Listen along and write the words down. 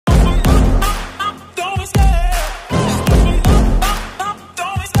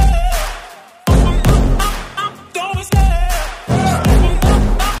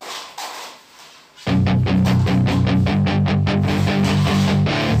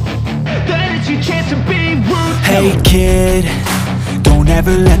Hey kid, don't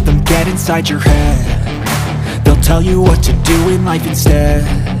ever let them get inside your head. They'll tell you what to do in life instead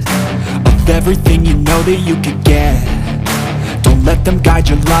of everything you know that you could get. Don't let them guide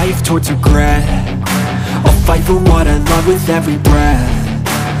your life towards regret. I'll fight for what I love with every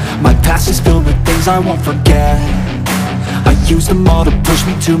breath. My past is filled with things I won't forget. I use them all to push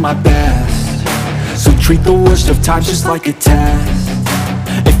me to my best. So treat the worst of times just like a test.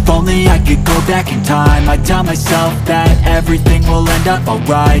 If only I could go back in time, I'd tell myself that everything will end up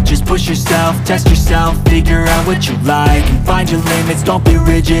alright. Just push yourself, test yourself, figure out what you like, and find your limits, don't be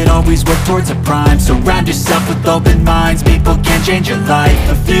rigid, always work towards a prime. Surround yourself with open minds, people can change your life.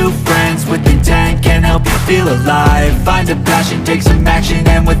 A few friends with intent can help you feel alive. Find a passion, take some action,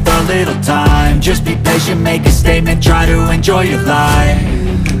 and with a little time, just be patient, make a statement, try to enjoy your life.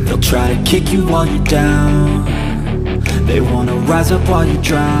 They'll try to kick you while you're down. They wanna rise up while you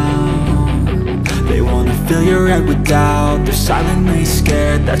drown. They wanna fill your head with doubt. They're silently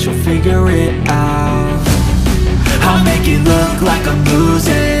scared that you'll figure it out. I'll make it look like I'm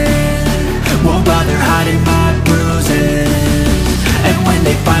losing, won't bother hiding my bruises. And when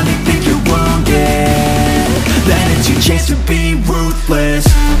they finally think you're wounded, then it's your chance to be ruthless.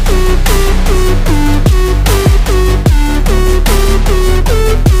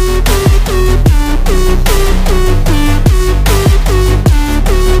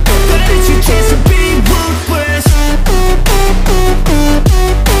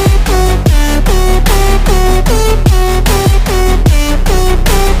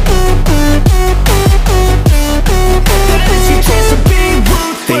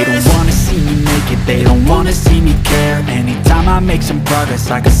 Make some progress,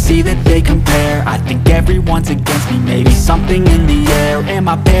 I can see that they compare. I think everyone's against me, maybe something in the air. Am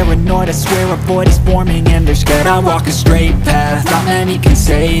I paranoid? I swear a void is forming and they're scared. I walk a straight path, not many can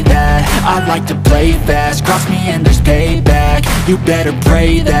say that. I like to play fast, cross me and there's payback. You better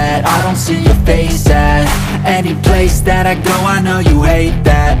pray that I don't see your face at any place that I go. I know you hate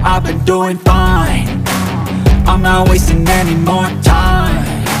that. I've been doing fine, I'm not wasting any more time.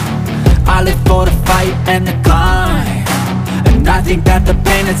 I live for the fight and the climb, and I think that the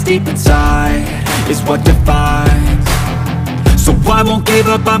pain that's deep inside is what defines. So I won't give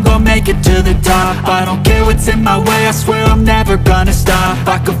up, I'm gonna make it to the top. I don't care what's in my way, I swear I'm never gonna stop.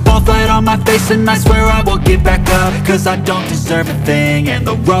 I could fall flat on my face and I swear I will get back up, cause I don't deserve a thing and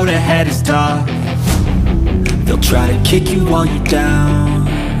the road ahead is tough. They'll try to kick you while you're down.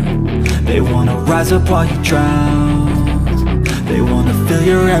 They wanna rise up while you drown. They wanna fill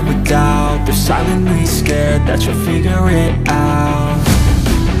your head with doubt. They're silently scared that you'll figure it out.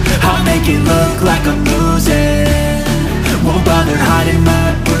 I'll make it look like I'm losing, won't bother hiding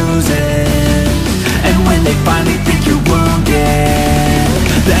my bruises. And when they finally think you're wounded,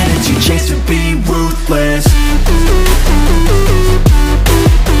 then it's your chance to be ruthless.